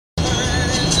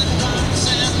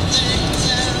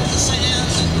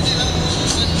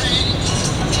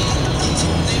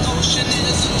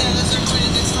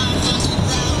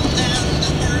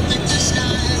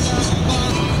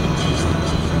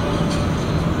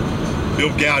Bill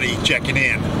Goudy checking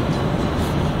in.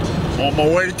 On my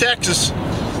way to Texas.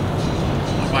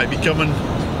 I might be coming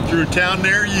through a town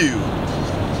near you.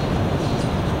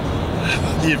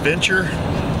 The adventure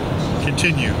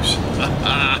continues.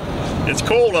 It's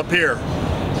cold up here,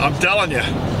 I'm telling you.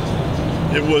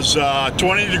 It was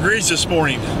 20 degrees this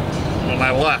morning when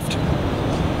I left,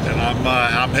 and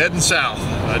I'm heading south.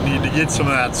 I need to get some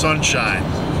of that sunshine.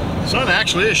 The sun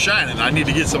actually is shining. I need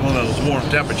to get some of those warm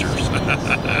temperatures.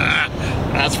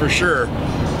 That's for sure.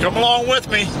 Come along with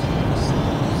me.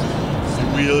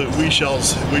 We shall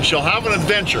have an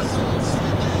adventure.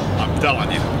 I'm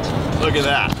telling you. Look at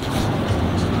that.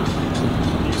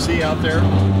 You see out there?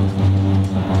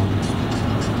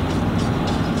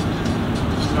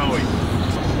 Snowy.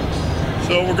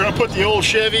 So we're going to put the old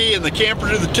Chevy and the camper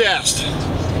to the test.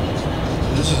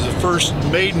 This is the first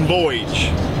maiden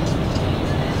voyage.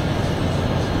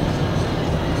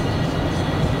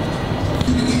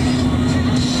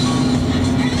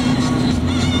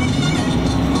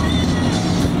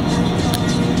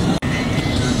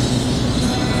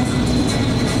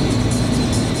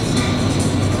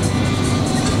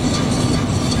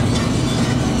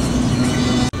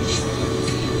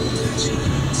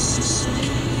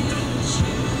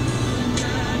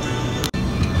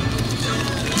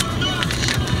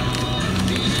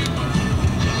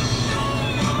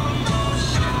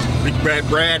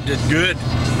 Brad did good.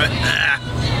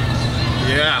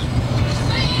 Yeah.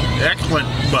 Excellent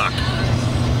buck.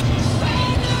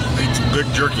 Made some good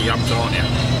jerky, I'm telling you.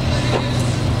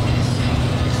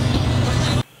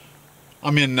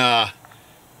 I'm in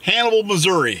Hannibal,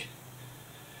 Missouri.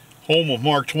 Home of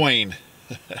Mark Twain.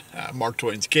 Mark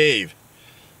Twain's cave.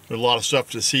 There's a lot of stuff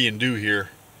to see and do here.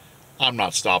 I'm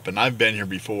not stopping. I've been here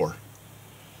before.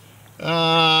 It's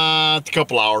a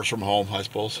couple hours from home, I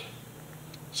suppose.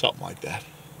 Something like that.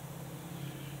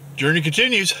 Journey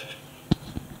continues.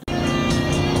 Can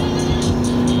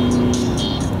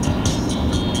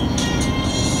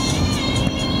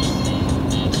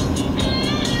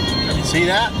you see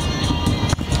that?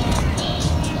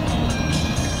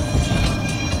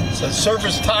 It's a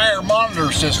surface tire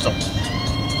monitor system. I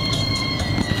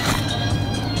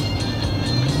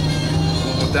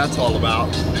don't know what that's all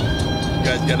about. You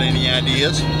guys got any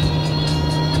ideas?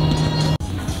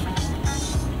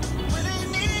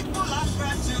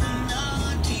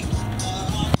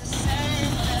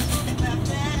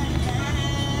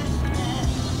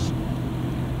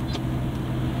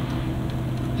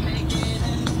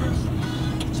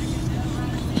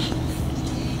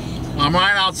 I'm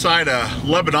right outside of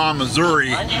Lebanon,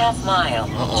 Missouri. 1/2 mile.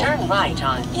 Turn right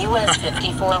on US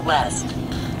 54 West.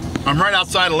 I'm right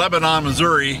outside of Lebanon,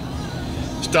 Missouri.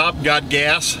 Stopped, got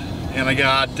gas, and I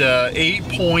got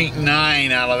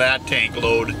 8.9 out of that tank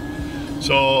load.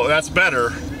 So that's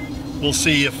better. We'll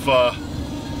see if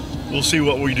we'll see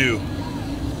what we do.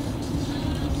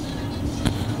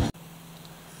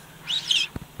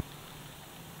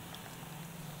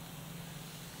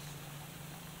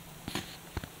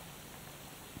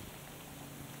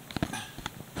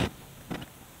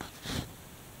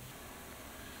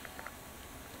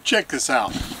 Check this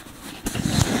out.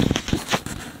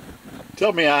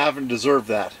 Tell me I haven't deserved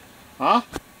that, huh?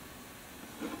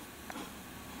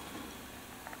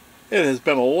 It has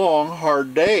been a long,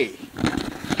 hard day.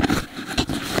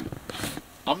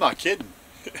 I'm not kidding.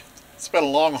 It's been a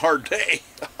long, hard day.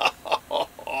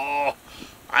 I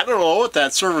don't know what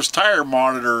that service tire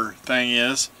monitor thing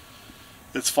is.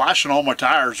 It's flashing all my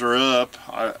tires are up.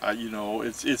 You know,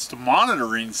 it's the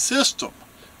monitoring system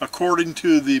according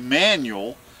to the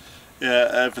manual.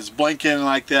 If it's blinking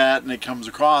like that and it comes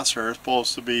across her, it's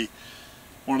supposed to be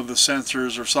one of the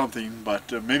sensors or something,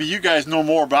 but maybe you guys know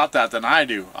more about that than I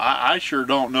do. I sure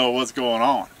don't know what's going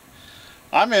on.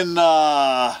 I'm in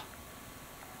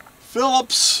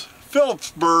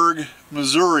Phillipsburg,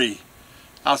 Missouri,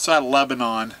 outside of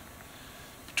Lebanon,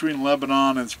 between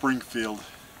Lebanon and Springfield,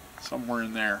 somewhere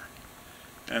in there.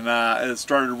 And it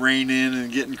started raining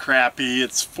and getting crappy.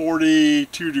 It's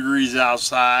 42 degrees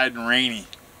outside and rainy.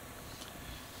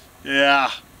 Yeah,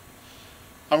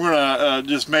 I'm gonna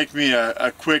just make me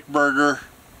a quick burger,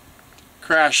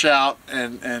 crash out,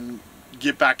 and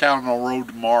get back out on the road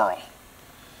tomorrow.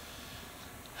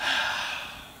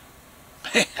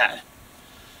 Man,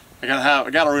 I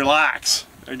gotta relax.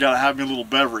 I gotta have me a little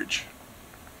beverage.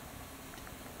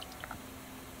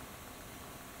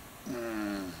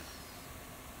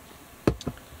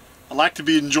 I like to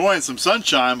be enjoying some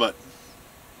sunshine, but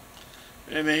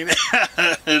it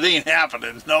ain't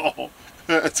happening. No,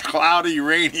 it's cloudy,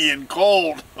 rainy, and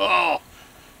cold. Oh,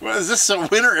 well, is this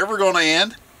winter ever going to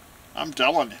end? I'm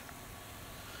telling you.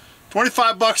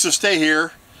 $25 to stay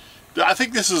here, I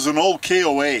think this is an old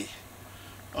KOA.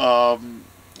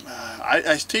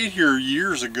 I stayed here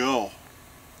years ago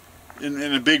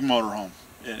in a big motorhome,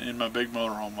 in my big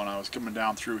motorhome when I was coming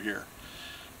down through here.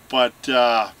 But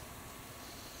yeah,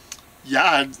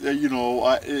 you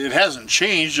know, it hasn't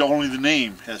changed. Only the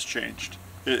name has changed.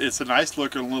 It's a nice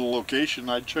looking little location.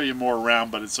 I'd show you more around,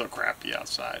 but it's so crappy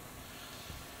outside.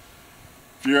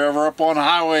 If you're ever up on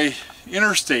Highway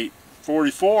Interstate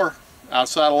 44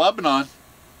 outside of Lebanon,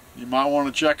 you might want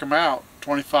to check them out.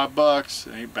 25 bucks,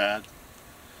 it ain't bad.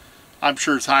 I'm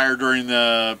sure it's higher during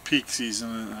the peak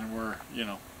season, and we're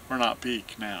not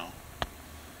peak now.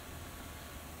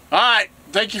 Alright,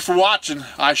 thank you for watching.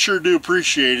 I sure do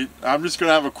appreciate it. I'm just going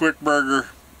to have a quick burger,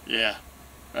 yeah,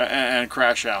 and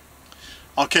crash out.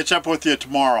 I'll catch up with you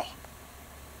tomorrow.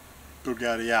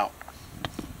 Goudy out.